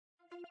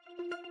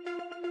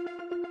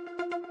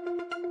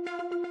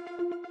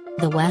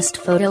The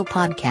Westphoto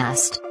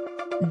Podcast.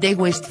 The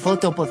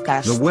Westphoto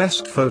Podcast. The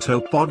Westphoto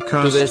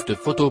Podcast. The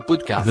Westphoto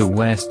Podcast. The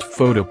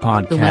Westphoto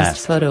Podcast. The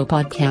Westphoto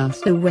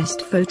Podcast. The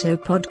Westphoto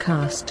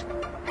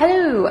Podcast.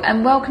 Hello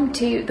and welcome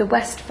to the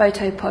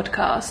Westphoto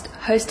Podcast,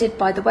 hosted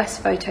by the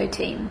Westphoto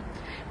team.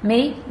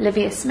 Me,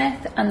 Livia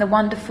Smith, and the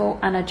wonderful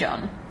Anna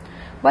John.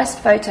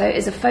 Westphoto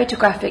is a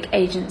photographic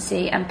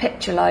agency and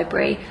picture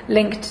library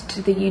linked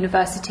to the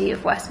University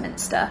of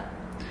Westminster.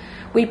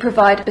 We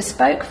provide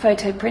bespoke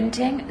photo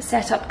printing,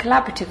 set up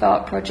collaborative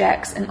art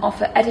projects, and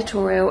offer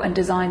editorial and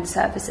design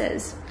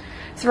services.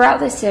 Throughout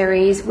this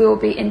series, we will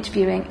be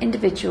interviewing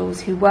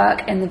individuals who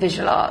work in the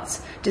visual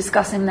arts,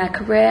 discussing their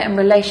career and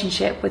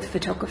relationship with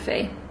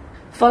photography.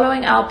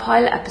 Following our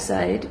pilot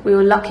episode, we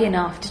were lucky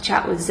enough to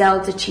chat with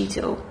Zelda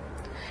Cheatle.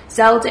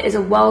 Zelda is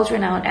a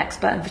world-renowned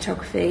expert in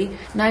photography,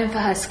 known for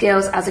her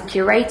skills as a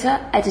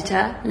curator,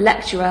 editor,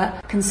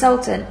 lecturer,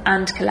 consultant,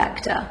 and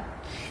collector.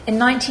 In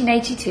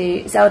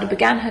 1982, Zelda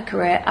began her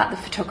career at the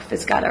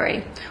Photographer's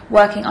Gallery,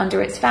 working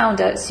under its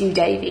founder, Sue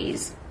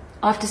Davies.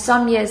 After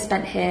some years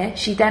spent here,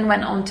 she then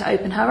went on to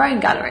open her own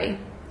gallery.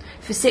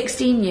 For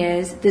 16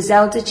 years, the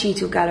Zelda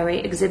Cheatle Gallery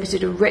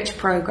exhibited a rich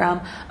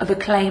programme of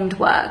acclaimed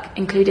work,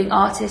 including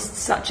artists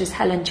such as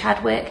Helen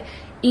Chadwick,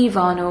 Eve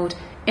Arnold,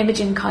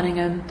 Imogen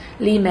Cunningham,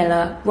 Lee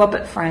Miller,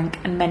 Robert Frank,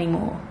 and many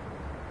more.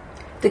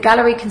 The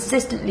gallery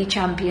consistently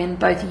championed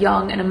both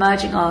young and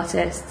emerging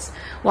artists,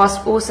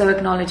 whilst also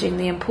acknowledging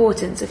the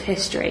importance of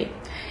history,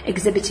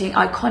 exhibiting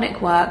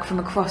iconic work from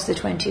across the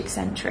 20th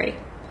century.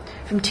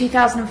 From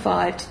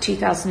 2005 to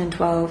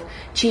 2012,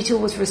 Cheatle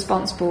was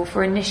responsible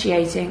for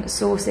initiating,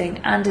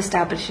 sourcing, and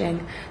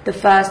establishing the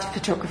first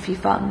photography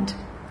fund.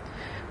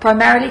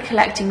 Primarily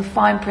collecting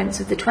fine prints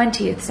of the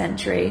 20th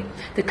century,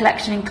 the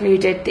collection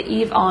included the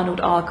Eve Arnold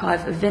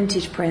archive of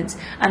vintage prints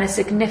and a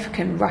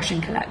significant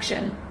Russian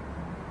collection.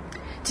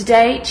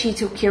 Today,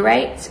 Cheatle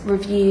curates,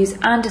 reviews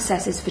and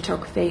assesses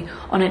photography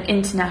on an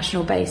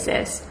international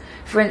basis.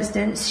 For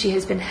instance, she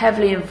has been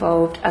heavily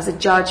involved as a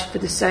judge for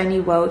the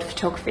Sony World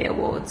Photography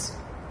Awards.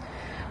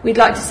 We'd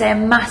like to say a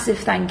massive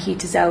thank you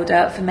to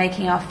Zelda for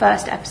making our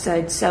first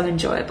episode so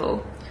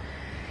enjoyable.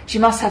 She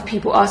must have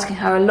people asking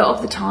her a lot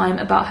of the time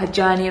about her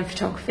journey in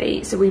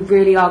photography, so we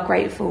really are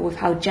grateful with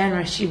how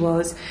generous she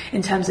was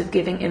in terms of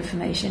giving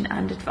information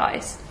and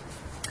advice.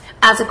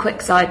 As a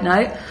quick side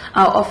note,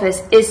 our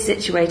office is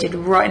situated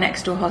right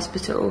next to a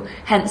hospital,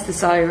 hence the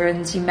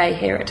sirens you may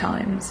hear at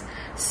times.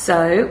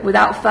 So,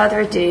 without further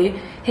ado,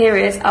 here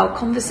is our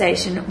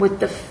conversation with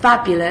the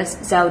fabulous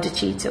Zelda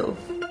Cheatle.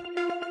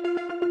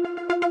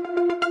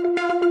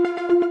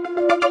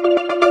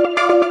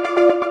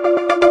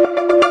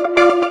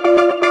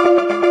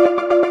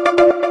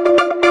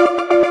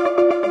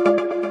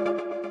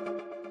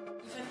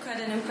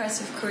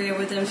 Career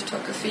within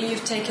photography.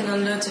 You've taken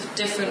on loads of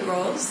different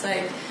roles,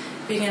 like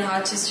being an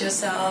artist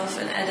yourself,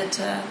 an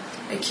editor,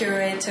 a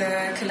curator,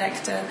 a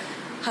collector.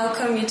 How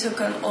come you took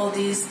on all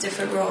these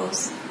different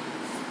roles?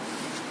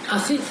 I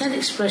think that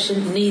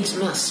expression needs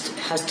must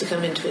has to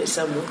come into it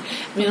somewhere.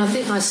 I mean, I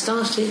think I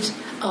started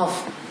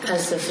off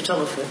as a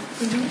photographer,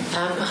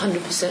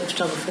 100%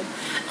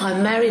 photographer. I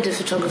married a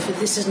photographer.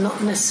 This is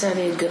not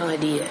necessarily a good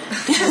idea.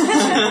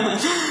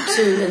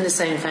 Two in the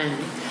same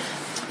family.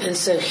 And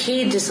so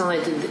he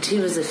decided that he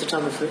was a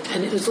photographer,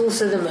 and it was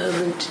also the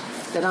moment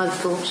that I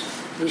thought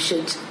we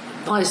should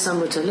buy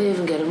somewhere to live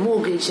and get a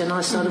mortgage, and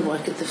I started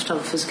work at the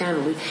Photographer's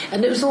Gallery.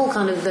 And it was all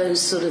kind of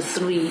those sort of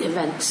three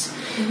events.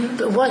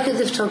 But work at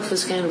the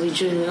Photographer's Gallery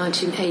during the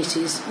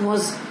 1980s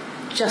was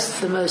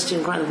just the most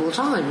incredible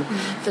time.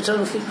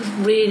 Photography was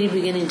really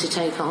beginning to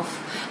take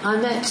off. I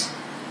met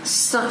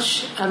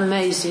such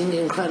amazing,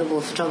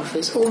 incredible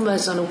photographers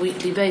almost on a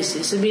weekly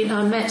basis. I mean,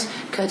 I met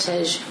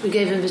Cortege, we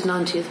gave him his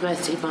 90th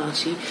birthday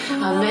party.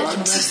 I met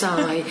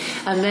Versailles,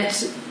 I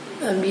met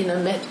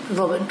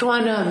Robert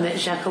Duano, I met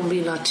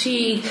Jacques-Henri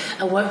Lartigue,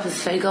 I worked with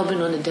Faye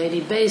Gobbin on a daily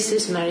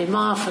basis. Mary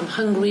Marr from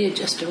Hungary had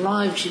just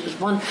arrived, she was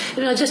one.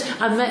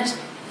 I met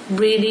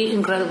really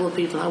incredible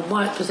people. I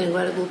worked with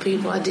incredible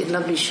people. I did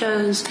lovely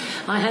shows.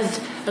 I had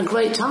a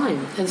great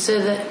time, and so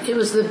that it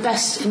was the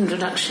best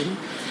introduction.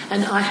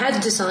 And I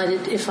had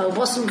decided, if I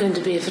wasn't going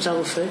to be a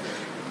photographer,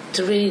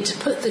 to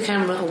put the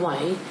camera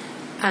away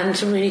and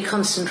to really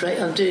concentrate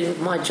on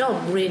doing my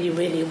job really,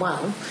 really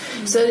well.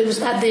 So it was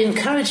at the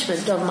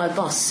encouragement of my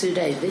boss, Sue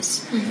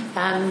Davies.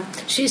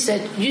 She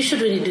said, you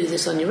should really do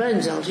this on your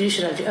own, Zelda. You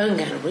should have your own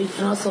gallery.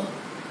 And I thought,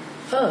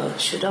 oh,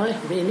 should I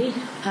really?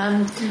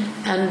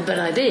 But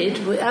I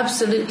did,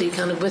 absolutely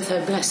kind of with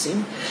her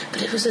blessing.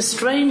 But it was a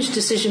strange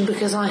decision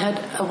because I had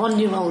a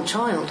 1-year-old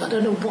child. I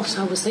don't know what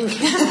I was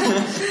thinking.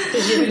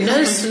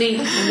 No sleep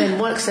and then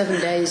work 7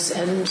 days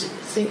and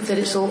think that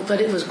it's all, but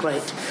it was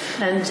great.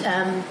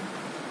 And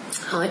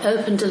I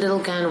opened a little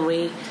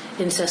gallery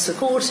in Cecil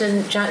Court,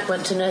 and Jack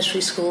went to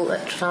nursery school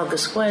at Trafalgar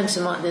Square and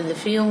St Martin in the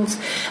Fields.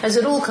 As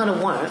it all kind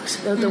of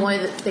worked, the way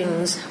that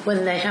things,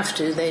 when they have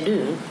to, they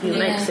do. You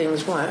make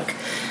things work.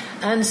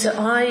 And so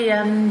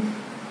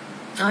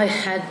I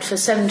had, for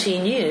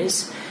 17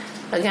 years,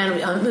 a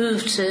gallery. I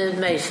moved to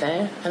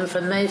Mayfair, and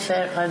from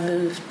Mayfair I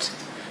moved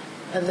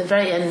at the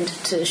very end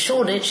to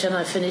Shoreditch, and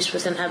I finished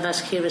with an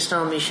Abbas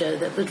Kiarostami show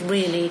that was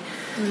really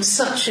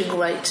such a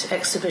great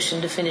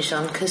exhibition to finish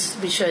on, because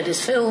we showed his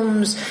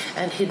films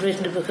and he'd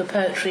written a book of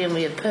poetry and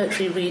we had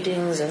poetry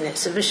readings, and the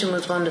exhibition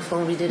was wonderful,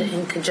 and we did it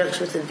in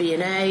conjunction with the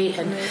V&A,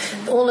 and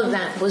all of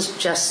that was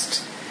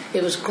just,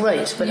 it was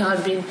great. But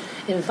I'd been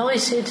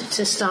invited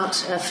to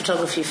start a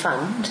photography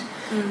fund,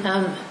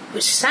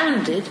 which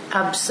sounded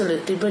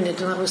absolutely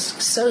brilliant, and I was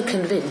so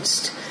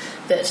convinced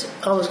that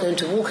I was going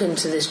to walk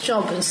into this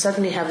job and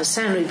suddenly have a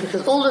salary,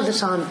 because all of the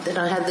time that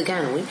I had the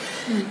gallery,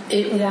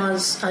 it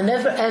was, I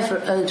never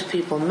ever owed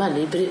people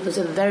money, but it was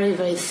a very,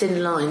 very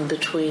thin line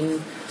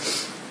between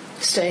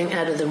staying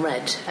out of the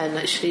red and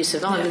actually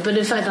surviving. But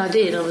in fact I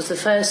did. I was the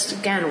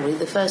first gallery,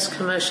 the first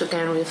commercial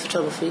gallery of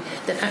photography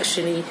that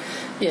actually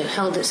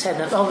held its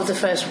head up. I was the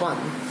first one,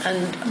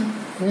 and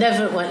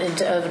never went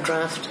into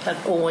overdraft.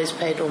 I've always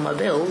paid all my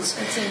bills,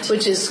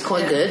 which is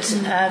quite good.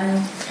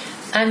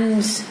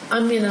 And I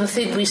mean, I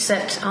think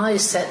I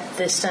set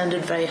the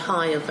standard very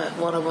high about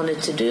what I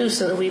wanted to do,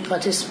 so that we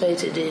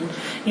participated in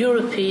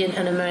European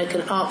and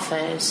American art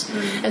fairs.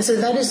 And so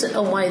that is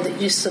a way that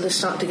you sort of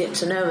start to get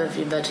to know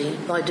everybody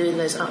by doing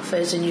those art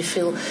fairs, and you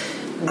feel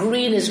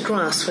green as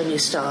grass when you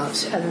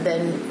start, and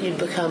then you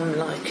become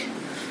like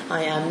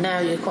I am now.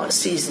 You're quite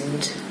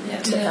seasoned.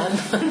 But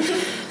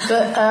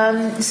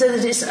so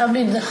that it's, I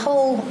mean, the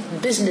whole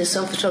business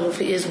of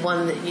photography is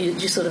one that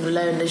you sort of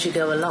learn as you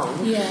go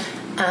along.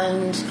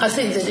 And I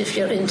think that if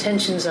your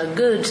intentions are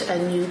good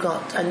and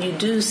you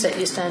do set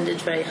your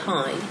standards very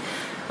high,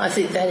 I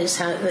think that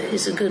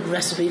is a good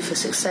recipe for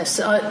success.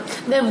 So I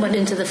then went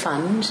into the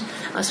fund.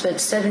 I spent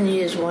 7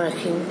 years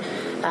working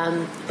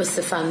with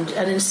the fund,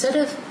 and instead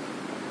of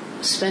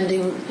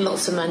spending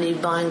lots of money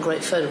buying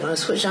great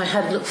photographs, which I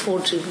had looked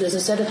forward to, because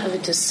instead of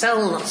having to sell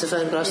lots of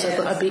photographs, I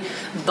thought I'd be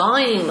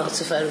buying lots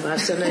of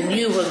photographs, and I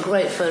knew what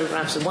great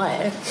photographs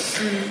were.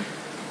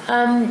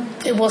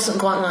 It wasn't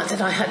quite like that.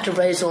 I had to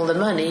raise all the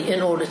money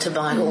in order to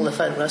buy all the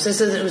photographs.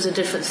 So it was a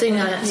different thing.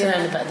 I had to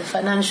learn about the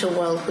financial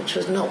world, which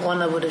was not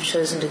one I would have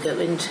chosen to go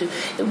into.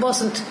 It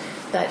wasn't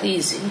that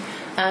easy.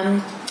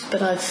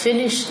 But I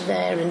finished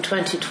there in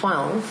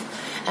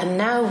 2012, and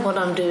now what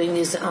I'm doing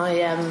is I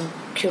am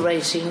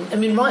curating. I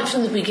mean, right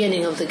from the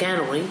beginning of the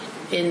gallery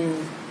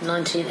in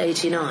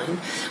 1989,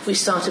 we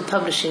started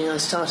publishing. I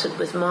started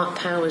with Mark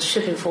Power's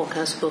Shipping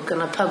Forecast book,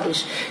 and I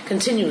published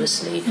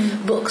continuously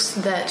books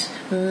that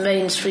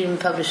mainstream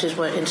publishers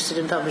were interested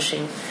in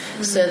publishing.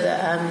 So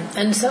that,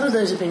 and some of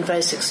those have been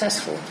very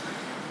successful.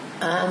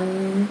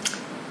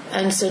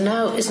 And so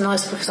now it's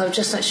nice, because I've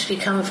just actually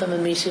come from a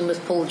meeting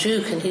with Paul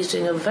Duke, and he's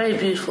doing a very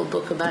beautiful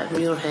book about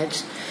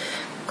Muirhead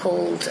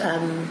called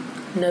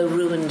No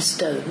Ruined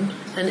Stone,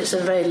 and it's a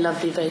very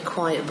lovely, very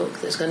quiet book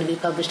that's going to be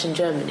published in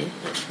Germany,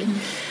 actually.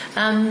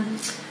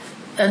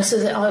 And so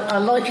that I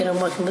like it. I'm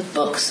working with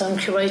books, I'm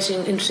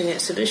curating interesting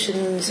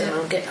exhibitions, and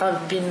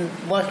I've been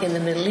working in the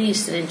Middle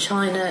East and in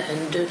China,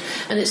 and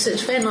it's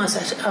very nice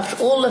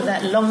after all of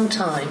that long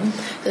time,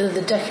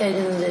 the decade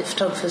in the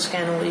photographer's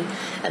gallery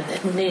and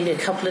then nearly a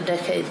couple of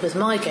decades with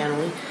my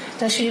gallery,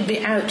 to actually be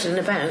out and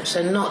about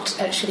and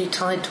not actually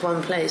tied to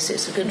one place.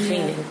 It's a good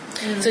feeling.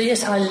 So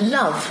yes, I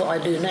love what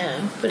I do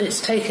now, but it's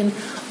taken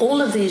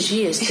all of these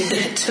years to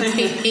get to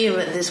be here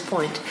at this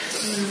point.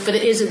 But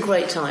it is a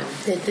great time.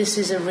 This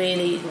is a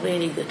really,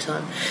 really good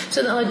time.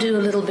 So that I do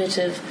a little bit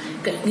of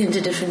going into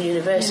different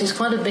universities,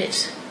 quite a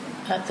bit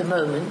at the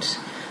moment.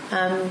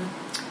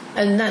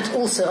 And that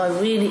also, I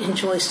really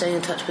enjoy staying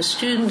in touch with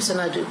students,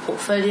 and I do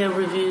portfolio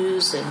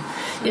reviews, and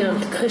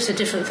go to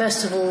different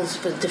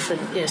festivals with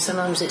different.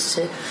 Sometimes it's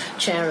to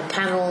chair a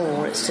panel,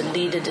 or it's to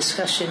lead a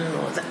discussion,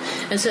 or that.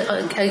 And so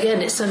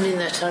again, it's something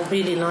that I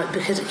really like,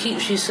 because it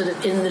keeps you sort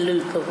of in the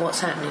loop of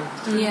what's happening.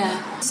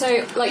 Yeah.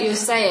 So, like you were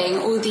saying,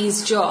 all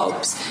these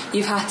jobs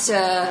you've had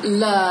to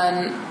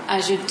learn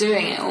as you're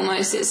doing it.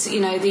 Almost, it's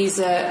these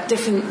are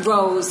different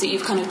roles that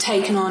you've kind of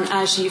taken on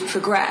as you've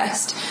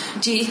progressed.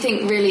 Do you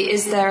think really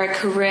is there a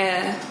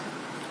career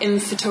in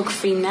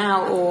photography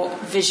now, or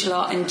visual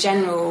art in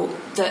general,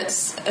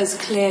 that's as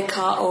clear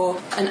cut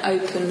or an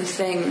open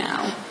thing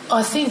now?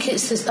 I think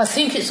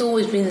it's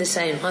always been the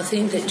same. I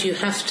think that you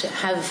have to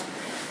have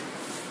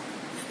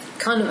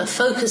kind of a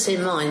focus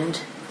in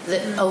mind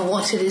of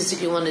what it is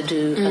that you want to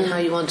do and how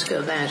you want to go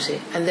about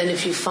it, and then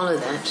if you follow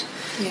that.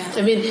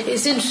 I mean,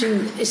 it's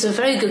interesting. It's a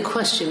very good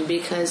question,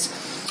 because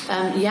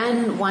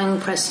Yan Wang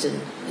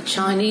Preston, a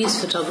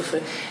Chinese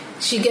photographer,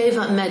 she gave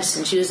up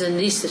medicine. She was an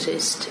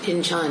anaesthetist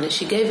in China.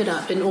 She gave it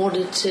up in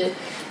order to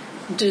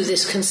do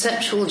this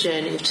conceptual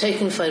journey of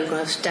taking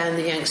photographs down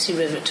the Yangtze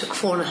River. It took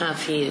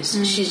 4.5 years.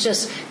 She's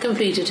just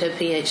completed her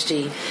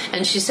PhD,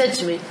 and she said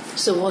to me,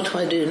 "So what do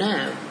I do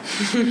now?"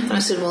 I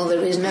said, "Well,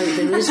 there is no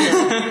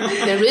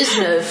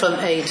from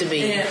A to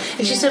B."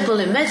 And she said, "Well,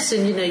 in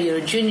medicine, you're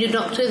a junior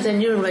doctor, then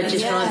you're a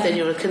registrar, then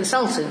you're a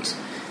consultant.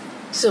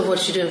 So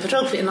what do you do in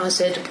photography?" And I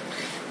said,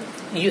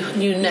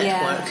 You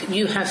network.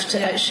 You have to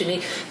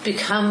actually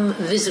become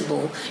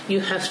visible. You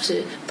have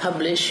to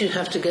publish. You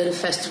have to go to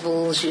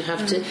festivals. You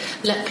have to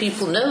let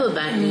people know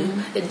about you.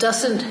 It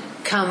doesn't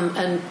come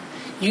and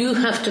you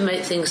have to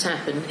make things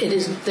happen.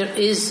 There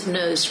is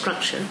no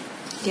structure.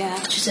 Yeah.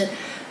 She said,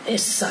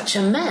 it's such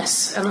a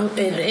mess, and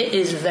it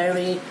is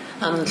very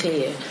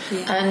unclear.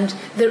 Yeah. And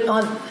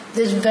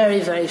there's very,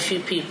 very few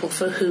people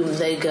for whom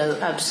they go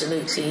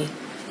absolutely,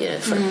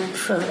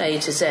 from A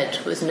to Z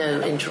with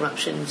no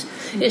interruptions.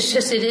 It's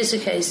just, it is a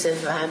case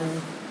of, I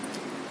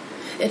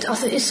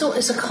think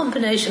it's a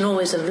combination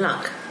always of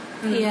luck.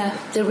 Yeah.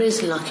 There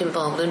is luck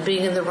involved, and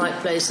being in the right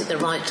place at the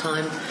right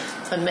time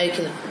and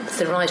making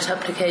the right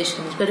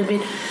applications. But I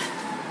mean,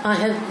 I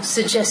have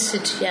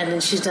suggested to Jan,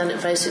 and she's done it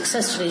very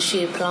successfully.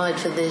 She applied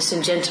for this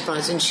in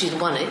Genterprise and she's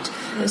won it.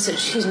 And so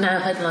she's now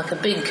had like a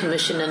big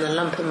commission and a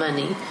lump of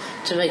money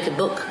to make a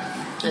book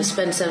and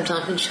spend some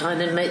time in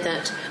China and make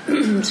that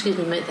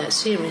make that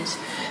series.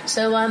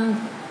 So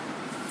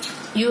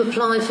you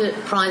apply for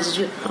prizes,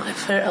 you apply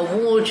for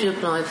awards, you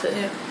apply for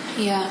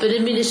Yeah. But I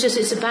mean,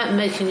 it's about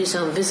making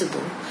yourself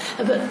visible.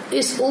 But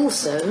it's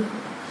also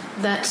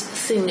that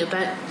thing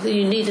about that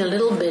you need a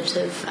little bit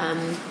of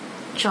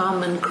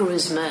charm and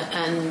charisma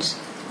and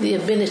the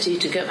ability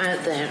to go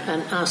out there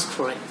and ask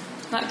for it.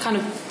 Like kind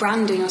of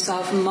branding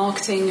yourself and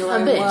marketing your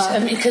own bit. work. I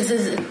mean, because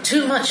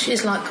too much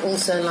is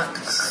also like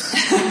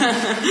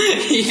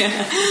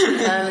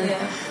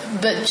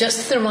but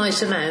just the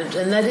right amount,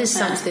 and that is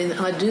something that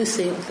I do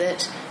think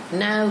that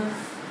now,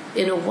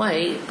 in a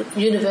way,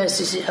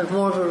 universities have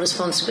more of a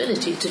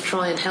responsibility to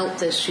try and help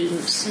their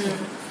students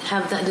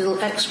have that little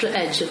extra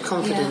edge of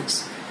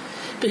confidence.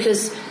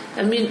 Because,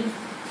 I mean,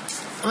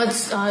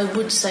 I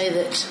would say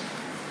that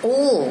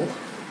all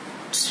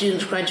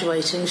students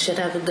graduating should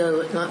have a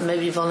go at like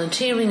maybe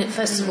volunteering at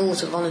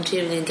festivals or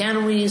volunteering in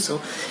galleries or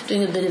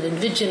doing a bit of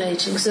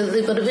invigilating, so that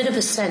they've got a bit of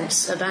a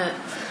sense about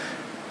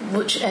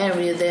which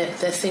area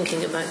they're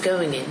thinking about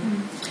going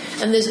in.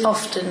 And there's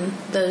often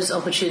those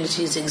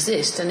opportunities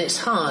exist, and it's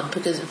hard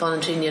because at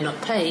volunteering you're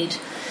not paid.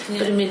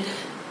 But I mean,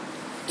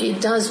 it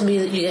does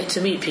mean that you get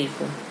to meet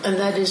people, and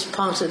that is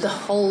part of the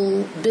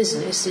whole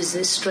business, is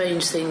this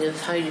strange thing of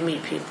how you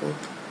meet people.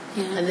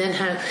 And then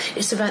how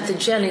it's about the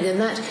gelling,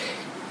 and that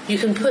you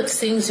can put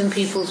things in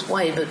people's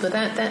way, but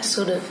without that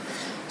sort of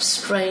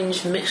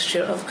strange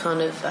mixture of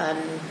kind of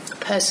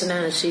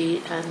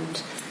personality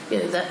and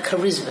that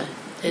charisma,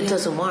 it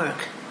doesn't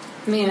work.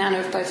 Me and Anna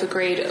have both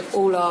agreed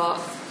all our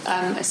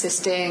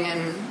assisting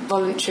and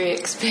voluntary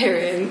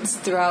experience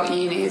throughout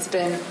uni has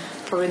been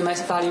probably the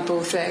most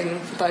valuable thing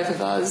for both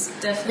of us.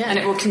 Definitely. And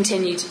it will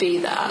continue to be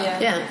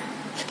that. Yeah.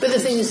 But the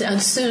thing is,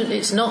 and soon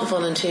it's not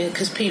volunteer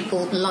because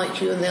people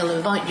like you and they'll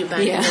invite you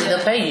back and then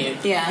they'll pay you.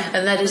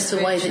 And that is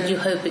the way that you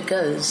hope it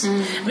goes.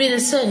 I mean,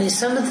 and certainly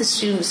some of the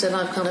students that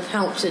I've kind of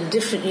helped in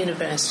different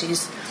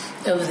universities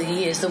over the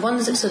years, the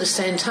ones that sort of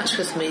stay in touch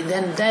with me,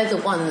 then they're the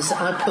ones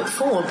that I put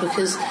forward,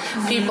 because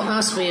people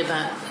ask me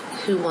about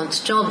who wants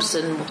jobs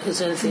and is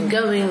there anything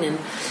going, and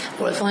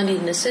or if I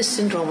need an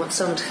assistant or I want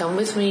someone to come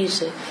with me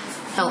to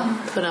help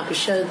put up a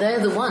show, they're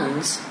the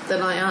ones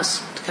that I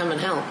ask to come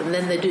and help, and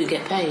then they do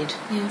get paid.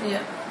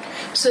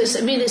 So it's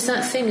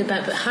that thing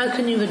about, but how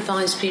can you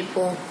advise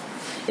people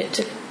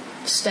to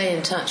stay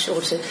in touch,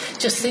 or to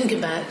just think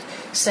about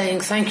saying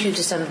thank you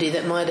to somebody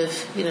that might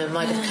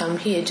have come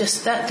here.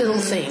 Just that little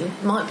thing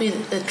might be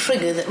the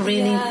trigger that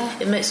really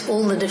it makes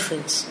all the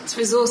difference. It's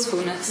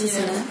resourcefulness,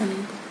 isn't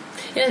it?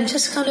 And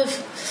just kind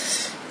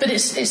of, but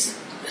it's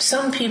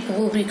some people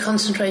will be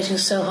concentrating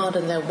so hard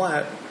on their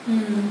work,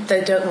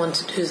 they don't want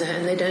to do that,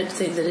 and they don't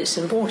think that it's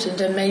important.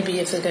 And maybe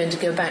if they're going to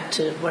go back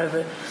to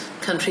wherever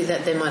country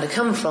that they might have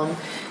come from,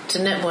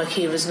 to network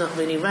here is not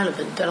really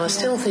relevant. But I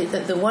still think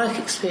that the work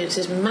experience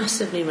is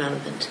massively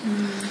relevant.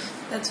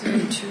 That's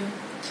very true.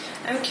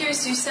 I'm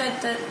curious, you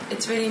said that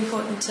it's really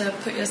important to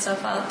put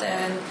yourself out there,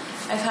 and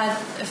I've had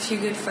a few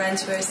good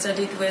friends who I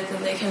studied with,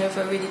 and they kind of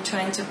are really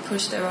trying to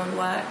push their own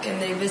work, and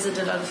they visit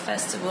a lot of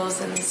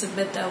festivals and they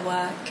submit their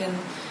work, and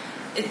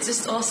it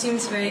just all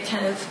seems very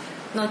kind of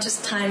not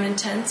just time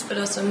intense but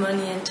also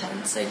money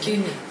intense. Like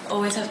you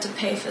always have to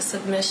pay for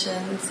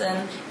submissions,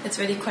 and it's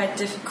really quite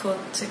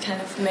difficult to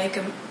kind of make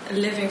a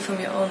living from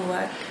your own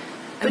work.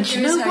 But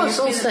you know what's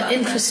also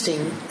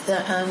interesting?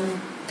 That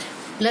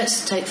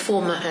let's take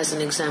format as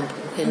an example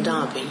in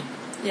Derby.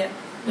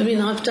 I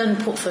mean, I've done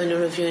portfolio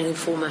reviewing in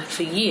format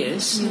for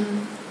years.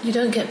 You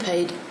don't get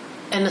paid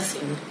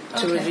anything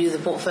to review the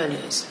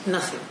portfolios.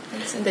 Nothing.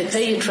 They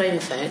pay you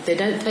train fare. They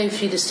don't pay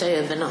for you to stay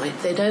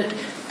overnight. They don't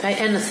pay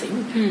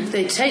anything.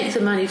 They take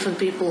the money from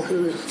people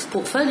whose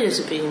portfolios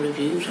are being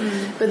reviewed,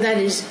 but that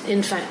is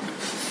in fact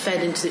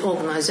fed into the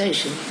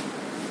organisation.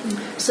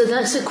 So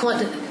that's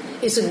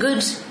it's a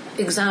good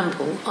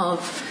example of,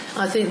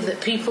 I think,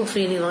 that people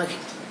feeling like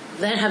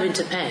they're having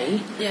to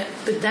pay,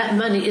 but that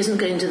money isn't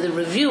going to the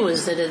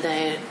reviewers that are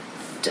there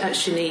to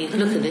actually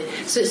look at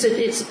it. So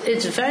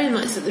it's very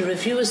much that the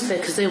reviewers are there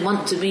because they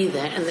want to be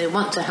there and they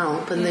want to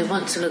help and they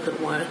want to look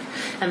at work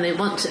and they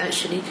want to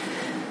actually...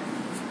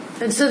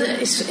 And so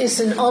that it's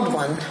an odd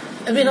one.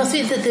 I mean, I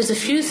think that there's a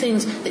few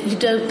things that you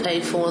don't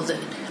pay for that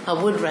I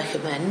would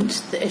recommend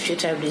that if you're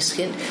terribly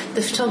skint,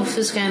 the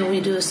photographers we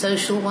do a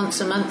social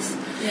once a month,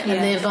 and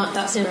they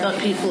invite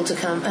people to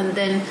come, and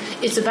then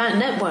it's about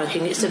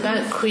networking. It's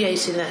about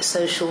creating that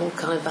social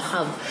kind of a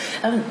hub.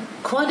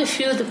 Quite a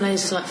few of the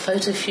places like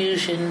Photo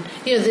Fusion,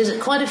 there's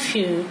quite a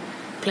few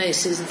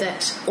places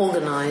that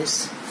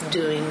organise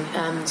doing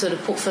sort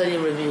of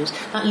portfolio reviews.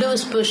 Like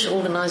Lewis Bush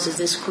organises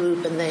this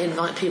group, and they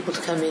invite people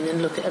to come in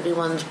and look at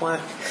everyone's work.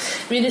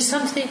 I mean, it's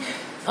something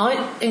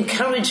I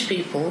encourage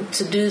people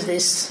to do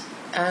this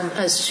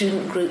as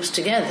student groups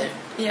together.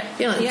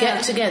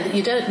 Get together.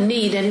 You don't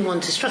need anyone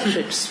to structure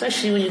it,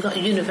 especially when you've got a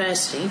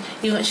university.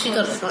 You've actually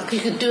got, you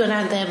could do it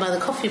out there by the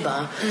coffee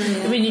bar.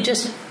 I mean, you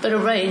just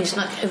arrange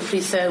like every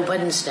third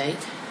Wednesday,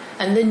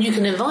 and then you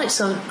can invite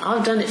some.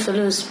 I've done it for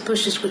Lewis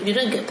Bush's group. You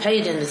don't get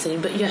paid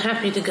anything, but you're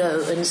happy to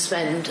go and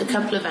spend a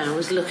couple of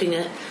hours looking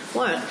at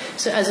work.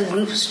 So as a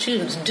group of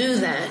students, do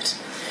that.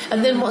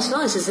 And then what's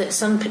nice is that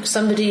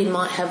somebody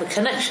might have a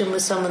connection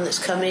with someone that's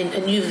come in,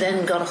 and you've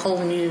then got a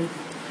whole new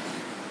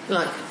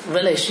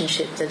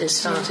relationship that has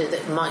started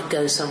that might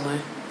go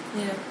somewhere.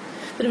 Yeah.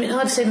 But I mean,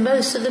 I'd say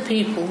most of the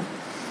people,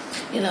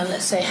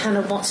 let's say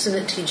Hannah Watson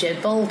at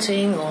TJ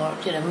Bolting, or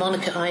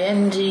Monica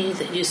Iendi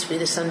that used to be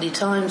the Sunday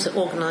Times that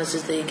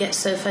organises the Get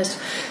So Fest.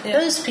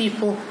 Those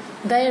people,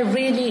 they are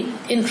really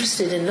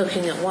interested in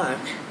looking at work,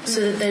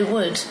 so that they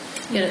would,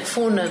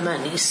 for no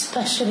money,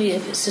 especially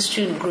if it's a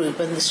student group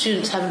and the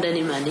students haven't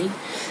any money,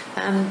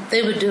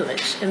 they would do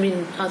it. I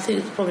mean, I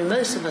think probably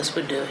most of us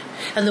would do it.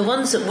 And the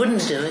ones that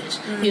wouldn't do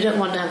it, you don't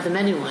want to have them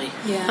anyway.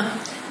 Yeah,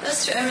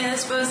 that's true. I mean, I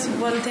suppose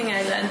one thing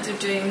I learned through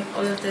doing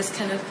all of this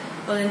kind of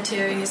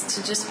volunteering is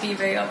to just be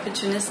very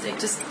opportunistic.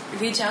 Just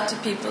reach out to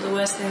people. The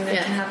worst thing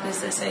that can happen is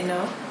they say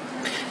no.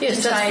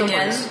 Yes, try that's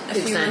again the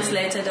a few months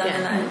later down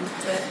the line.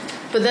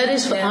 But that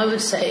is what I would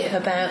say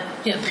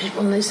about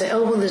people when they say,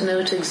 "Oh, well, there's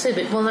nowhere to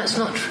exhibit." Well, that's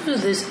not true.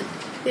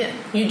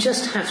 You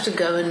just have to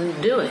go and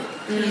do it.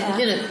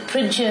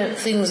 Print your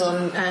things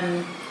on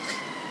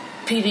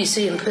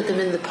PVC and put them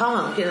in the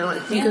park.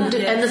 You can do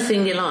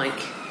anything you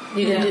like.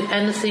 You can do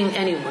anything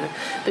anywhere,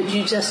 but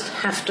you just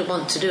have to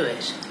want to do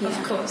it.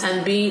 Of course.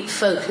 And be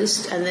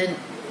focused, and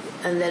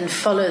then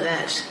follow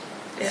that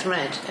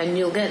thread, and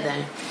you'll get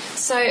there.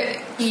 So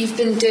you've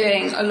been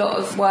doing a lot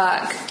of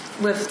work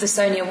with the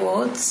Sony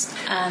Awards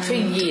for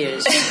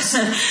years,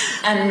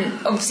 and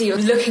obviously you're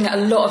looking at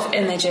a lot of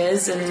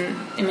images, and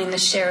I mean the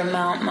sheer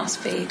amount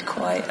must be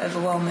quite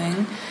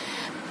overwhelming.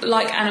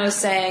 Like Anna was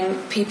saying,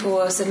 people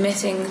are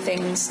submitting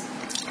things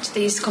to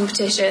these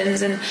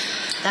competitions, and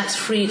that's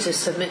free to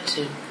submit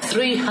to.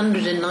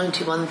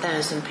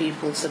 391,000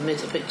 people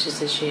submitted pictures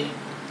this year.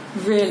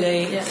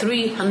 Really?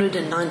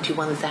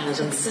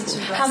 391,000 people.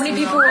 How many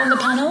people were on the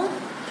panel?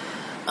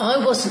 I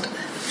wasn't.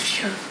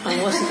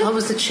 I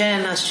was the chair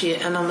last year,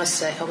 and I must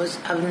say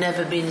I've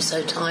never been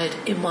so tired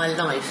in my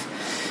life.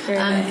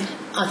 Really?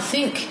 I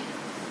think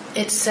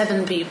it's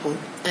 7 people,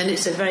 and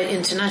it's a very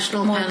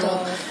international panel.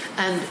 God.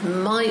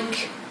 And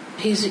Mike,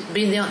 he's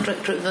been the art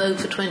director at Vogue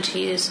for 20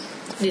 years.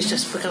 He's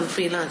just become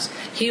freelance.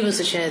 He was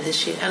the chair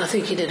this year, and I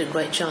think he did a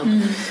great job.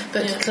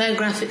 But Claire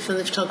Graffitt from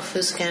the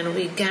Photographers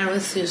Gallery,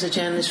 Gareth, who's a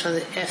journalist from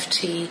the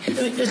FT.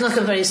 it was like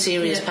a very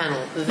serious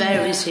panel,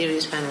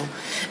 serious panel.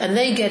 And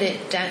they get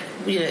it down,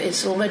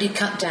 it's already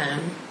cut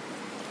down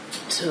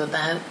to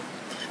about,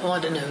 I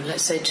don't know,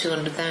 let's say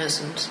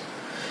 200,000.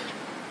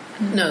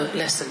 No,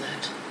 less than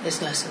that. It's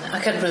less than that. I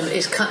can't remember.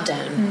 It's cut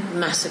down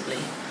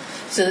massively.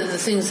 So that the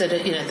things that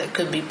are, that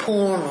could be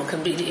porn or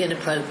completely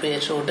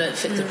inappropriate or don't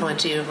fit the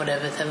criteria or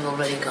whatever, they've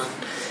already gone.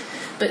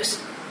 But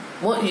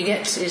what you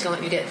get is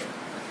you get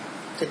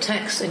the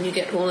text, and you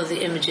get all of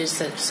the images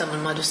that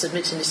someone might have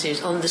submitted in the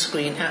series on the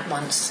screen at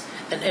once,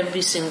 and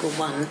every single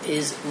one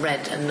is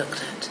read and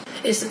looked at.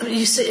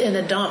 You sit in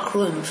a dark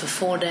room for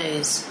 4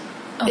 days.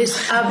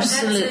 It's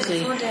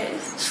absolutely... 4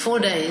 days? It's 4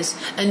 days,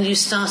 and you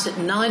start at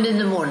 9 in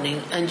the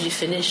morning and you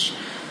finish...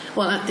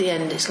 Well, at the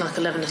end, it's like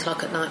 11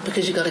 o'clock at night,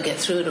 because you've got to get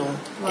through it all.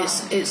 Wow.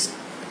 It's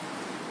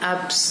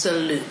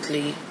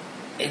absolutely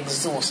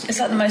exhausting. It's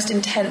like the most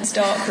intense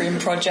darkroom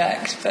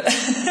project. But the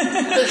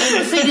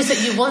thing is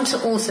that you want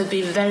to also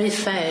be very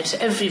fair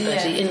to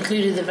everybody,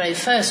 including the very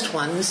first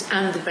ones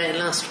and the very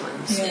last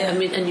ones. I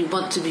mean, and you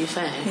want to be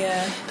fair.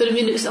 But I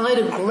mean, I had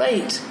a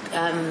great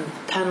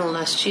panel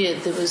last year.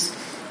 There was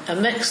a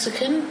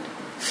Mexican,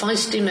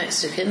 feisty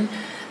Mexican,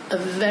 a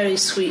very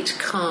sweet,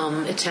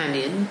 calm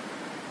Italian,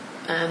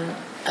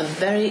 a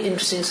very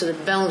interesting sort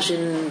of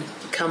Belgian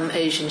come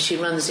Asian. She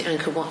runs the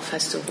Angkor Wat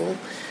Festival.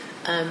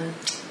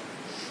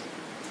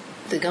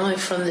 The guy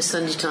from the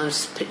Sunday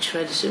Times picture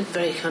editor,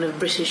 very kind of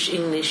British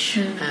English,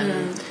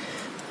 and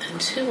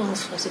who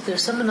else was it? There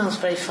was someone else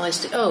very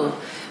feisty. Oh,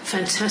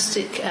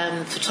 fantastic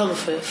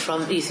photographer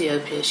from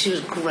Ethiopia. She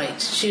was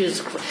great.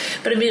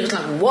 But I mean, it was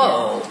like,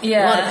 whoa, what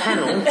a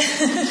panel!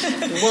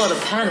 What a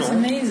panel! It's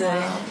amazing.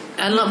 Wow.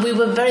 And we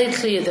were very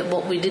clear that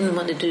what we didn't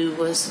want to do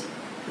was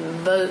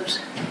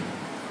vote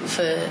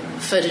for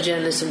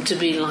photojournalism to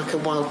be like a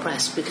wild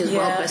press, because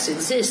wild press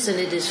exists and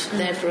it is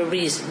there for a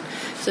reason.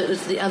 So it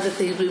was the other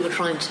things we were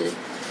trying to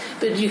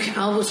But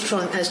I was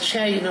trying, as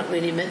chair, you're not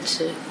really meant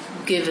to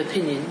give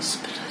opinions,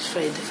 but it's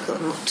very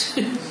difficult not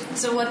to.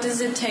 So what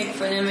does it take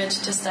for an image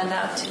to stand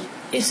out to you?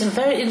 It's a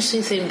very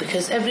interesting thing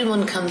because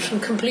everyone comes from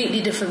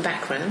completely different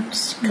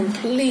backgrounds,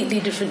 completely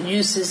different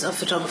uses of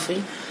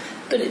photography,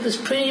 but it was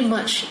pretty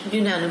much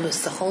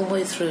unanimous the whole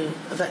way through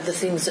about the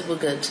things that were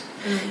good.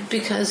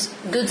 Because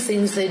good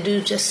things, they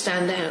do just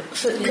stand out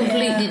for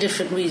completely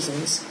different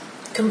reasons.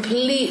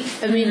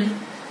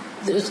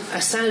 There was a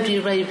Saudi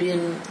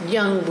Arabian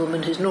young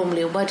woman who's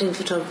normally a wedding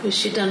photographer.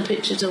 She'd done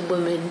pictures of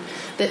women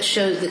that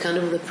showed the kind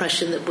of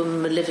repression that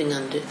women were living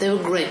under. They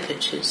were great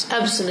pictures,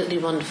 absolutely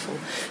wonderful.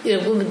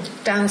 Women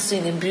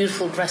dancing in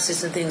beautiful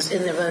dresses and things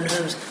in their own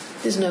homes.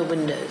 There's no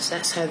windows.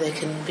 That's how they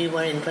can be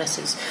wearing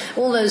dresses.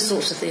 All those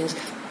sorts of things.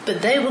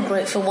 But they were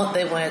great for what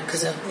they were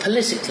because of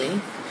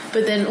politically.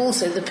 But then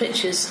also the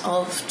pictures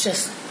of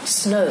just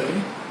snow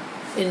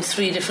in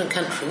 3 different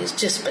countries.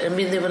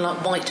 They were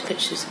like white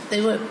pictures. They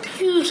were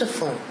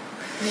beautiful.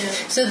 Yeah.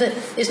 So that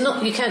it's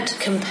not, you can't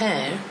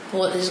compare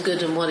what is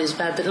good and what is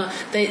bad, but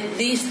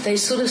they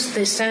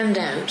stand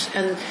out.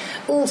 And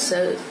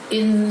also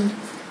in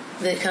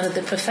the kind of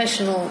the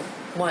professional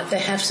work, they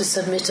have to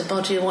submit a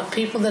body of work.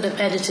 People that have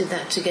edited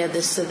that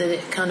together so that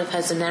it kind of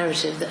has a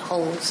narrative that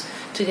holds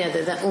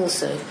together, that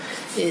also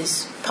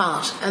is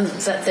part. And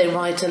that they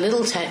write a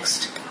little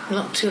text,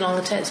 not too long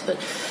a text, but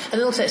a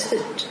little text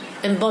that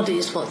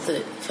embodies what the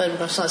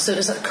photographs are. So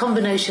it's a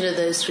combination of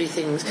those 3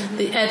 things: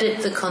 the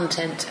edit, the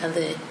content, and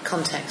the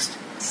context.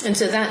 And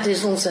so that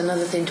is also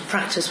another thing to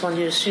practice while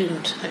you're a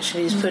student,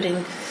 actually, is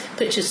putting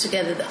pictures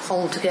together that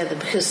hold together.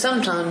 Because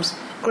sometimes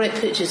great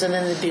pictures and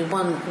then there'd be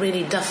one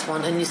really duff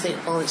one and you think,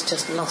 it's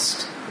just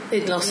lost.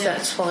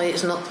 That's why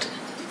it's not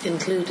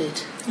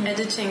included.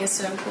 Editing is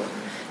so important.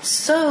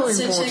 So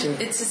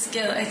important. It's a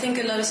skill. I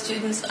think a lot of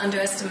students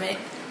underestimate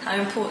how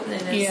important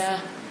it is.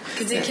 Yeah.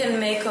 Because it can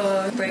make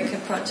or break a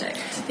project.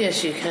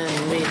 Yes, you can,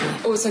 really.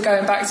 Also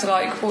going back to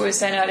what we were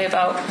saying earlier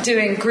about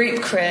doing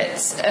group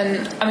crits,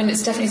 and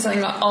it's definitely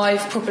something that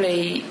I've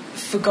probably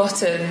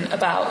forgotten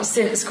about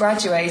since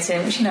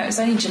graduating, which it's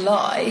only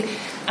July,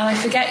 and I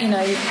forget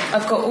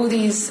I've got all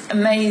these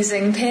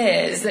amazing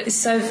peers that is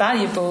so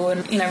valuable,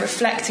 and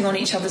reflecting on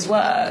each other's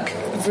work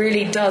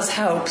really does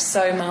help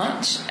so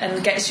much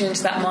and gets you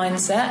into that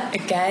mindset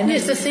again.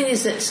 Yes, the thing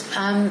is that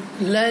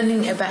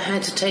learning about how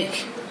to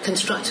take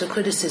constructive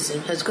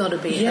criticism has got to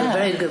be a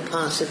very good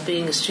part of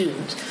being a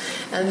student,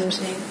 and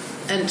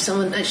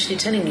someone actually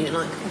telling you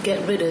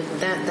get rid of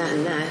that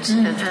and that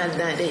and add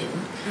that in.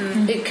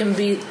 It can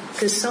be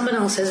because someone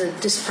else has a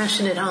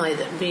dispassionate eye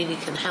that really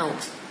can help.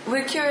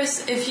 We're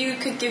curious if you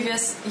could give your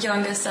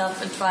younger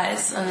self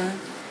advice on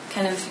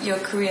kind of your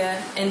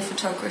career in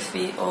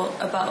photography or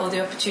about all the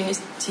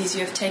opportunities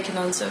you have taken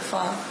on so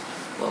far.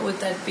 What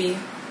would that be?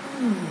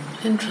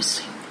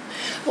 Interesting.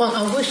 Well,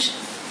 I wish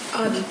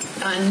I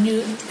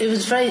knew. It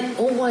was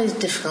always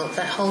difficult,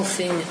 that whole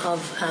thing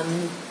of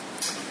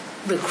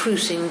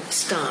recruiting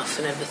staff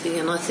and everything,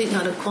 and I think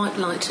I'd have quite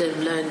liked to have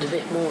learned a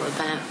bit more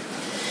about,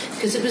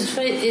 because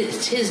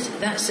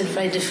that's a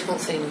very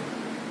difficult thing,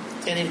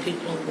 getting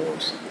people on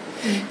board.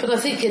 But I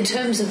think in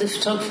terms of the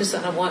photographers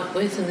that I worked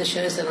with and the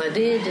shows that I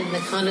did and the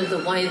kind of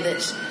the way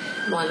that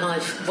my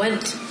life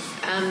went,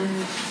 I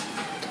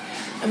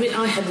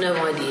had no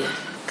idea.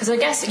 Because I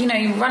guess,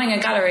 running a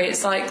gallery,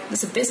 it's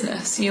a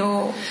business.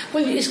 Well,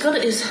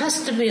 it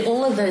has to be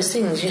all of those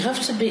things. You have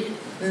to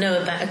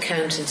know about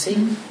accountancy.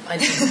 I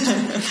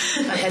didn't.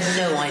 I had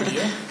no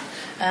idea.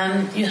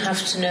 You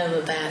have to know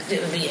about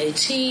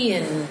VAT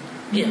and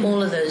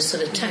all of those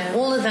sort of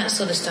all of that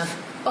sort of stuff.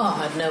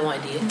 I had no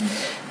idea.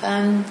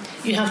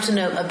 You have to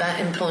know about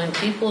employing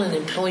people and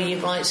employee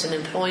rights and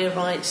employer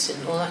rights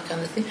and all that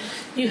kind of thing.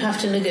 You have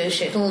to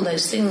negotiate all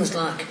those things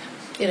like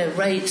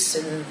rates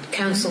and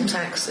council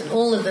tax and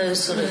all of those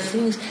sort of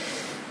things.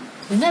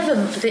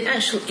 The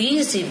actual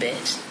easy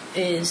bit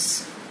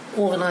is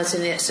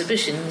organising the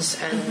exhibitions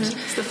and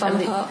it's the fun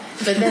part.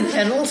 But then,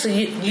 and also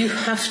you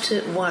have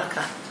to work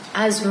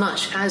as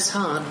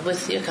hard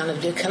with your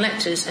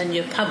collectors and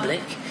your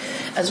public,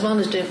 as well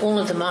as doing all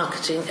of the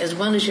marketing, as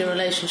well as your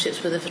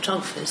relationships with the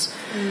photographers.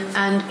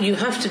 And you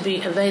have to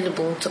be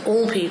available to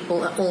all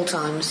people at all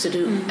times to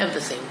do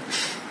everything.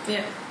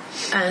 Yeah.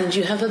 And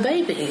you have a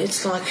baby.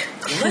 It's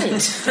great.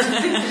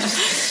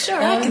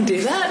 Sure, I can do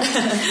that.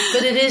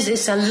 But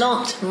it's a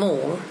lot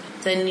more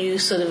than you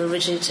sort of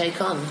originally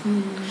take on.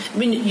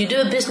 You do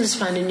a business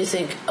plan and you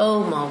think,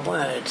 oh my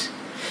word,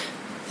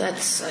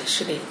 that's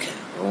actually,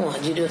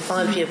 you do a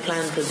 5-year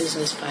plan for a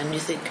business plan and you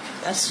think,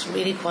 that's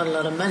really quite a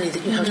lot of money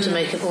that you have to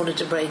make in order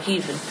to break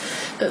even.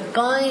 But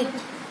by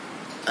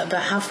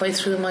about halfway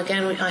through my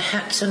gallery, I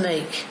had to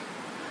make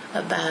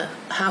about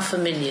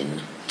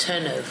 $500,000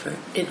 turnover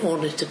in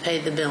order to pay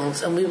the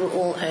bills, and we were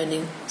all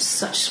earning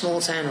such small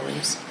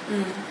salaries.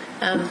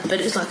 But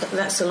it's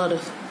that's a lot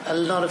of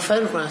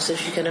photographs.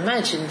 If you can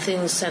imagine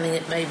things selling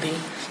at maybe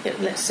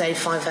let's say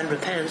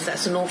 £500,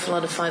 that's an awful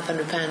lot of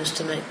 £500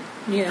 to make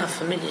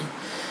 $500,000.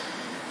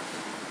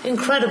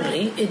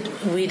 Incredibly,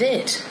 we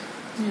did.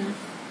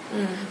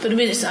 But I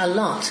mean, it's a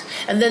lot.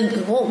 And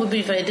then what would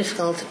be very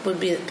difficult would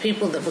be that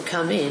people that would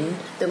come in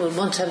that would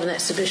want to have an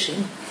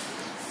exhibition,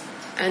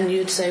 and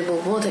you'd say,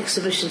 well, what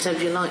exhibitions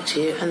have you liked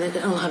here? And they'd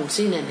go, oh, I haven't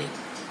seen any.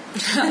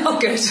 Oh,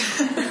 good.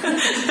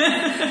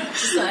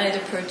 Side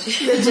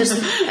approach.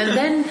 And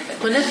then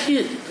whenever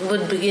you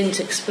would begin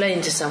to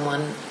explain to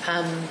someone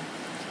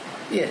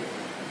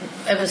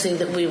everything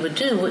that we would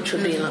do, which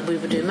would be like we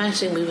would do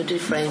matting, we would do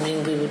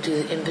framing, we would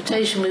do the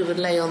invitation, we would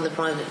lay on the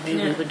private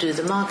view, we would do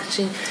the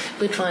marketing,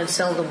 we'd try and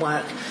sell the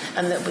work,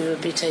 and that we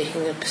would be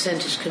taking a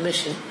percentage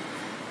commission.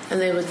 And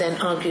they would then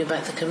argue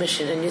about the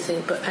commission, and you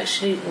think, but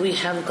actually we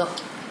have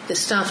got the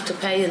staff to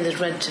pay and there's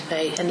rent to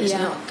pay, and it's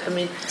not, I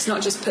mean... It's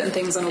not just putting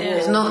things on a wall.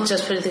 It's not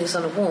just putting things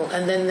on a wall.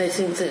 And then they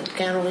think that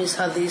galleries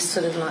are these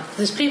sort of like...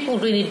 There's people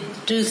really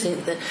do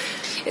think that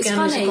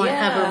galleries are quite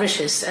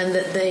avaricious and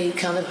that they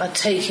kind of are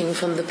taking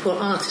from the poor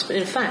artists. But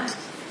in fact,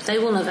 they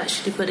will have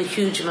actually put a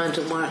huge amount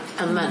of work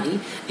and money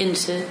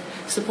into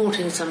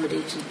supporting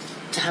somebody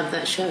to have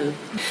that show.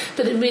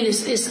 But I mean,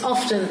 it's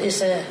often...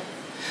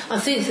 I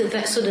think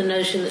that sort of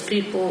notion that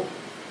people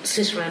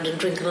sit around and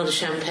drink a lot of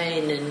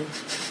champagne and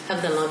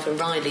have their life of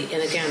Riley in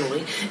a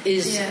gallery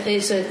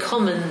is a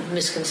common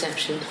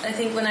misconception. I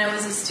think when I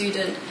was a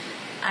student,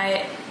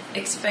 I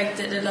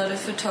expected a lot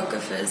of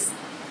photographers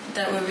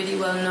that were really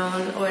well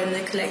known or in the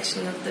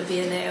collection of the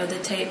V&A or the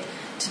Tape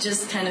to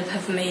just kind of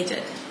have made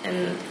it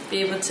and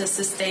be able to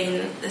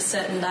sustain a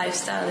certain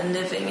lifestyle and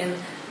living. And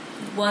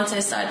once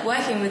I started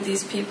working with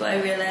these people,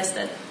 I realized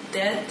that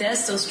they're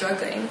still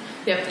struggling.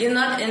 Yep. You're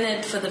not in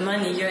it for the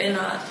money. You're in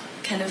art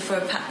kind of for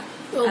a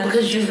well,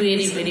 because you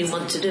really, really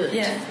want to do it.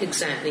 Yeah.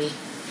 Exactly.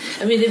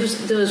 I mean,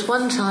 there was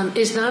one time,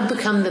 it's now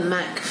become the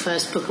Mac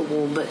First Book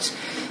Award, but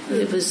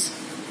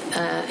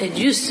it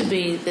used to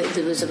be that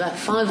there was about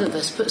 5 of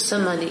us put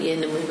some money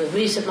in, and we would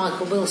meet at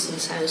Michael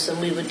Wilson's house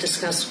and we would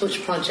discuss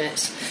which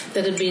projects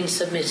that had been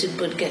submitted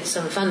would get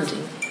some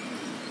funding.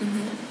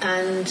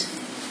 And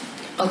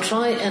I'll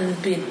try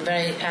and be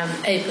very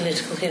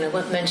apolitical here. I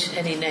won't mention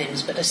any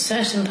names, but a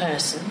certain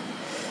person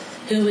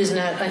who is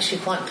now actually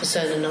quite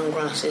persona non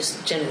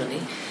gratis generally,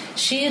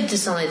 she had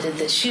decided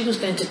that she was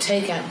going to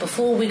take out,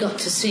 before we got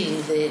to see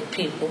the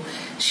people,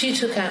 she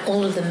took out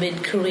all of the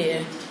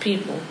mid-career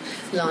people,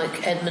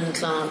 like Edmund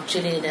Clark,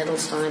 Gillian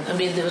Edelstein. I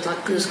mean, there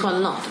was quite a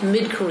lot,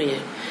 mid-career.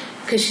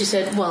 Because she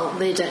said, well,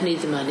 they don't need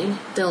the money,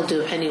 they'll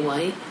do it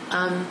anyway.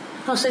 I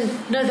was saying,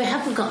 no, they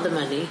haven't got the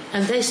money,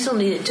 and they still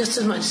need it just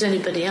as much as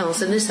anybody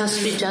else, and this has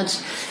to be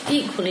judged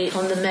equally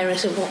on the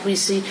merit of what we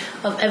see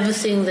of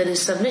everything that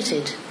is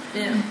submitted.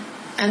 Yeah.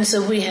 And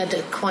so we had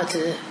quite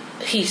a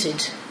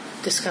heated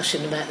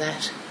discussion about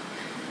that,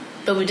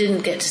 but we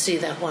didn't get to see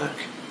that work.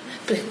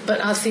 But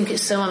I think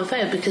it's so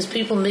unfair because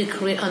people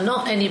mid-career are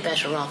not any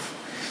better off.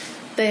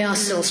 They are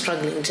still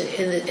struggling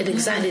in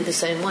exactly the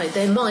same way.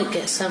 They might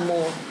get some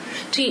more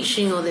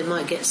teaching or they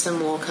might get some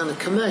more kind of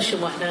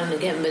commercial work now and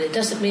again, but it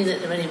doesn't mean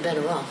that they're any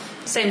better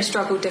off. Same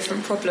struggle,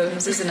 different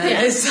problems, isn't it?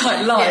 Yeah. It's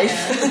like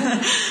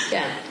life.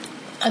 Yeah.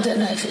 I don't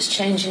know if it's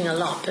changing a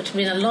lot, but I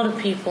mean, a lot of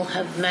people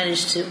have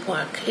managed to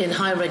work in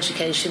higher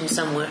education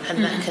somewhere,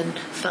 and that can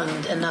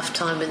fund enough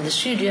time in the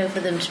studio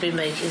for them to be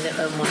making their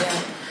own work.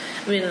 Yeah.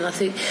 I mean, and I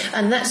think,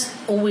 and that's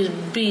always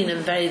been a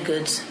very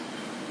good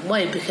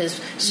way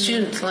because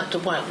students like to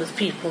work with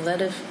people that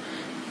have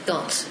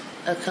got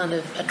a kind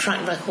of a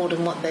track record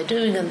in what they're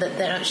doing, and that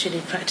they're actually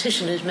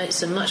practitioners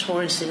makes them much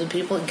more interesting than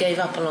people that gave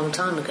up a long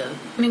time ago.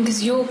 I mean,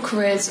 because your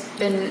career's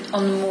been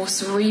on the more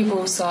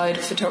cerebral side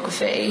of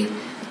photography.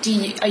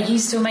 Are you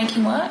still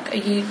making work? Do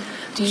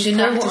you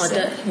know what? I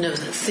don't know.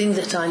 The thing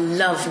that I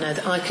love now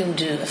that I can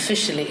do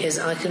officially is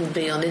I can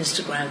be on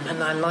Instagram,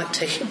 and I like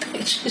taking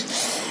pictures,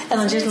 and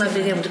I just like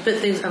being able to put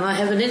things. And I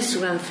have an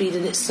Instagram feed,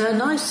 and it's so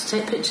nice to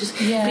take pictures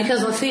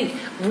because I think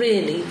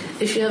really,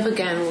 if you have a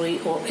gallery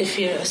or if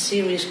you're a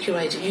serious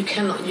curator, you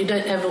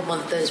don't ever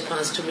want those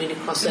paths to really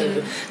cross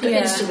over. But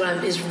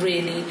Instagram is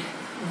really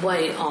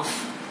way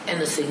off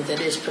anything that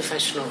is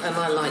professional, and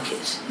I like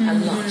it a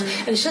lot.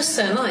 And it's just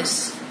so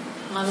nice.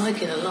 I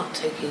like it a lot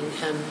taking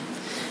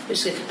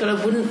but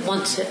I wouldn't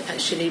want to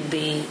actually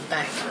be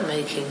back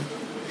making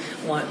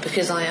work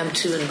because I am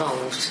too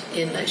involved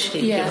in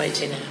actually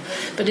curating now.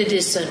 But it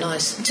is so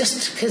nice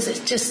just because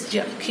it just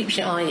keeps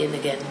your eye in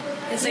again.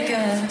 It's like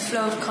a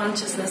flow of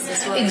consciousness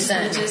as well.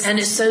 Exactly, and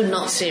it's so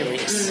not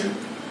serious.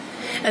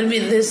 And I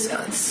mean, there's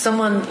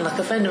someone, like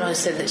a friend of mine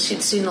said that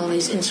she'd seen all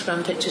these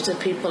Instagram pictures of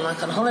people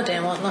like on holiday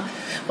and whatnot.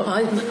 Well,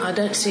 I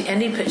don't see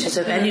any pictures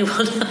of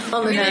anyone on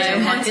holiday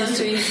on my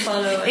Instagram.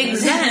 Follow.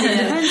 Exactly, it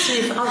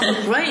depends on I've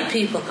got great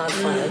people I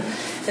follow.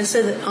 And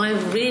so that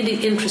I'm really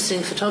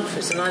interesting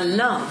photographers, and I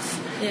love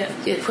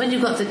when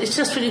you've got it's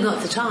just when you've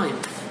got the time.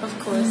 Of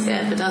course.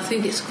 Yeah, but I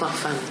think it's quite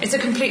fun. It's a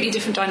completely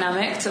different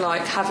dynamic to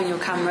like having your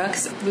camera,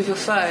 because with your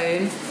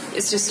phone,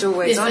 it's just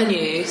always on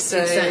you. So.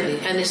 Exactly,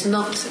 and it's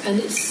not,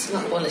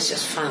 well, it's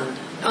just fun.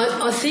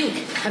 I think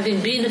having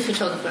been a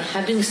photographer,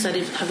 having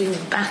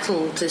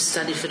battled to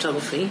study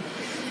photography,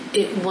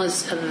 it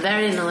was a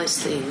very nice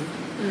thing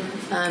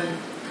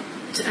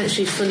to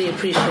actually fully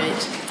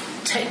appreciate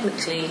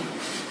technically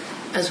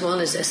as well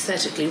as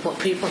aesthetically, what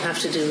people have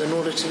to do in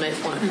order to make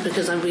work,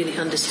 because I really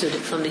understood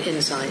it from the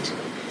inside.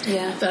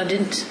 Yeah. But I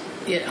didn't.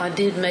 Yeah, I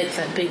did make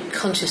that big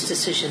conscious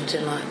decision to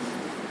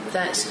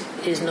that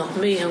is not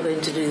me. I'm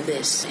going to do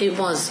this. It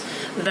was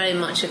very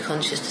much a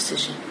conscious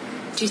decision.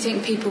 Do you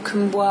think people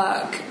can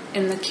work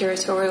in the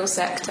curatorial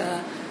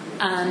sector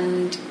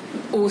and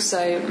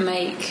also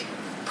make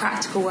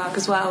practical work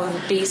as well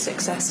and be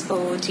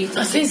successful? Do you think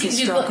I think it's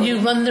a struggle? you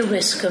run the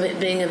risk of it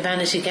being a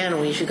vanity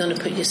gallery if you're going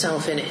to put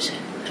yourself in it.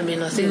 I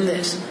mean, I think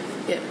that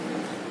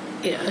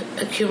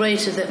a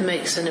curator that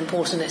makes an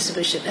important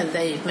exhibition and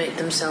they make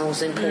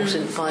themselves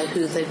important by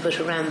who they put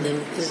around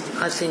them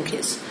I think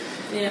it's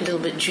a little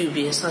bit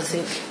dubious.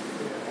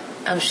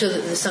 I'm sure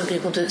that there's some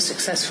people do it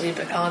successfully,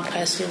 but I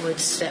personally would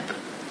step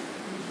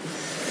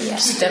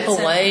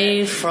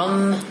away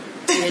from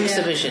the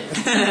exhibition.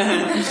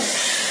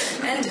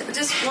 And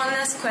just one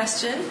last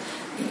question.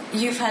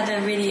 You've had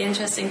a really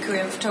interesting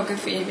career in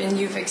photography and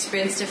you've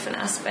experienced different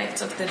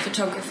aspects of the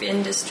photography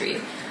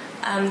industry.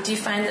 Do you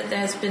find that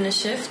there's been a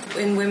shift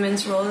in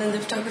women's role in the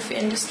photography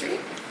industry,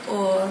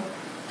 or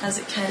has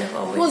it kind of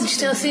always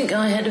been? I think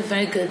I had a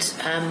very good...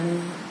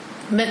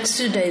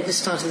 Sue Davis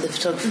started the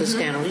Photographer's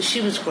Gallery.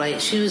 She was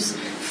great. She was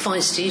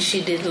feisty.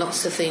 She did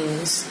lots of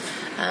things.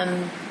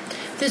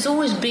 There's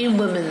always been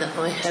women that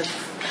I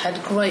have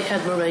had great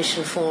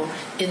admiration for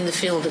in the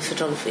field of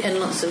photography, and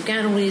lots of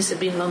galleries have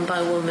been run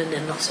by women,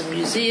 and lots of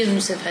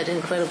museums have had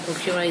incredible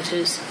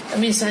curators. I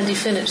mean, Sandy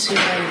Phillips, who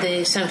ran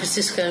the San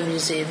Francisco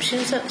Museum, she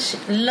was such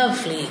a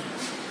lovely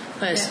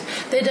person.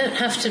 Yeah. They don't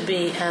have to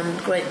be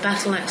great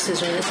battle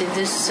axes or anything.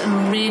 There's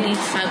some really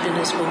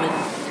fabulous women.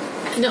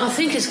 No, I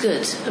think it's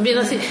good. I mean,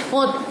 I think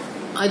what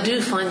I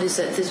do find is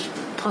that there's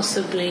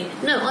possibly...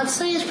 No, I'd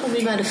say it's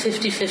probably about a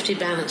 50-50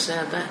 balance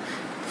now, about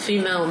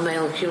female and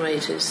male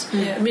curators.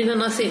 Yeah. I mean,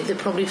 and I think that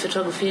probably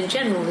photography in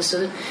general is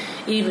sort of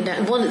evened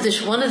out. One of the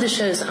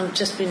shows that I've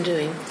just been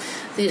doing,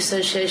 the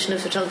Association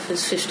of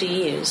Photographers 50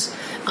 years,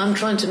 I'm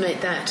trying to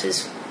make that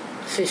as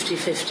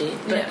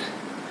 50-50, but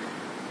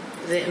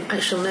the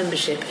actual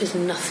membership is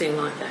nothing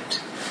like that.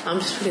 I'm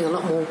just putting a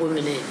lot more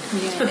women in.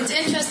 Yeah. It's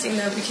interesting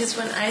though, because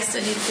when I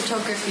studied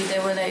photography, they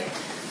were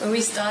when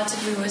we started,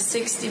 we were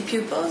 60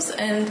 pupils,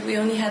 and we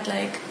only had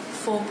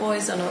 4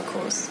 boys on our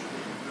course.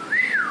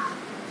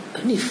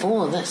 Only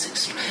 4, that's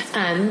extra.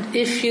 And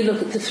if you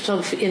look at the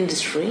photography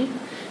industry,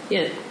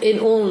 in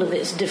all of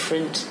its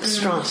different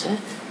strata,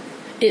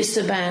 it's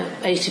about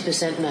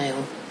 80%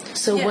 male.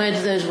 So where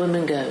do those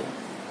women go?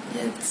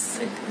 Yeah,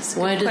 it's a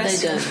where do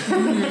question.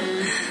 They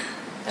go?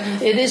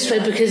 It is true,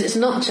 because it's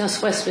not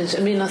just Westminster.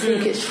 I mean, I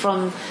think it's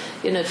from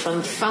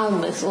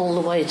Falmouth all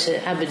the way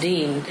to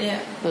Aberdeen,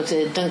 or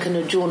to Duncan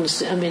or Jordan.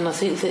 I mean, I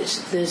think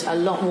that there's a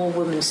lot more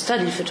women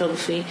study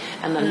photography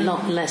and a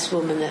lot less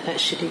women that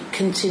actually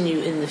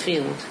continue in the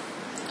field.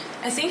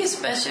 I think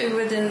especially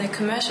within the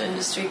commercial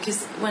industry,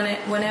 because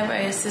whenever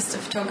I assist a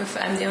photographer,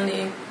 I'm the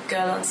only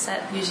girl on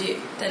set usually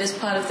that is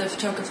part of the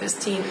photographer's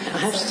team. I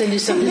have to tell you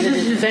something that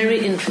is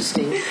very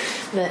interesting,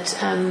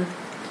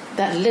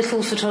 that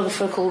little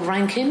photographer called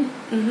Rankin,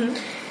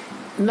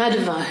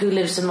 Madova, who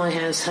lives in my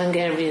house,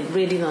 Hungarian,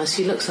 really nice.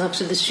 He looks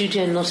after the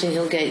studio in Notting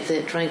Hill Gate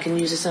that Rankin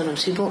uses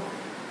sometimes. He brought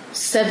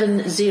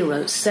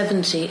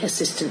 70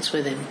 assistants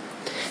with him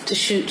to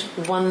shoot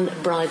one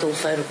bridal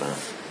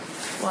photograph.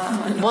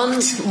 Wow.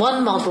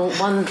 One model,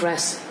 one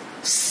dress,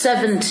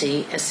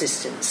 70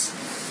 assistants,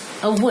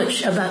 of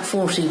which about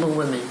 40 were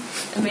women.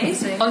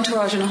 Amazing.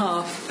 Entourage and a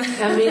half.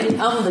 I mean,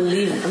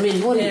 unbelievable. I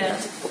mean,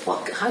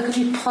 how could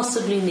you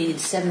possibly need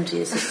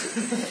 70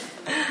 assistants?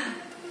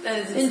 That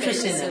is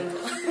interesting.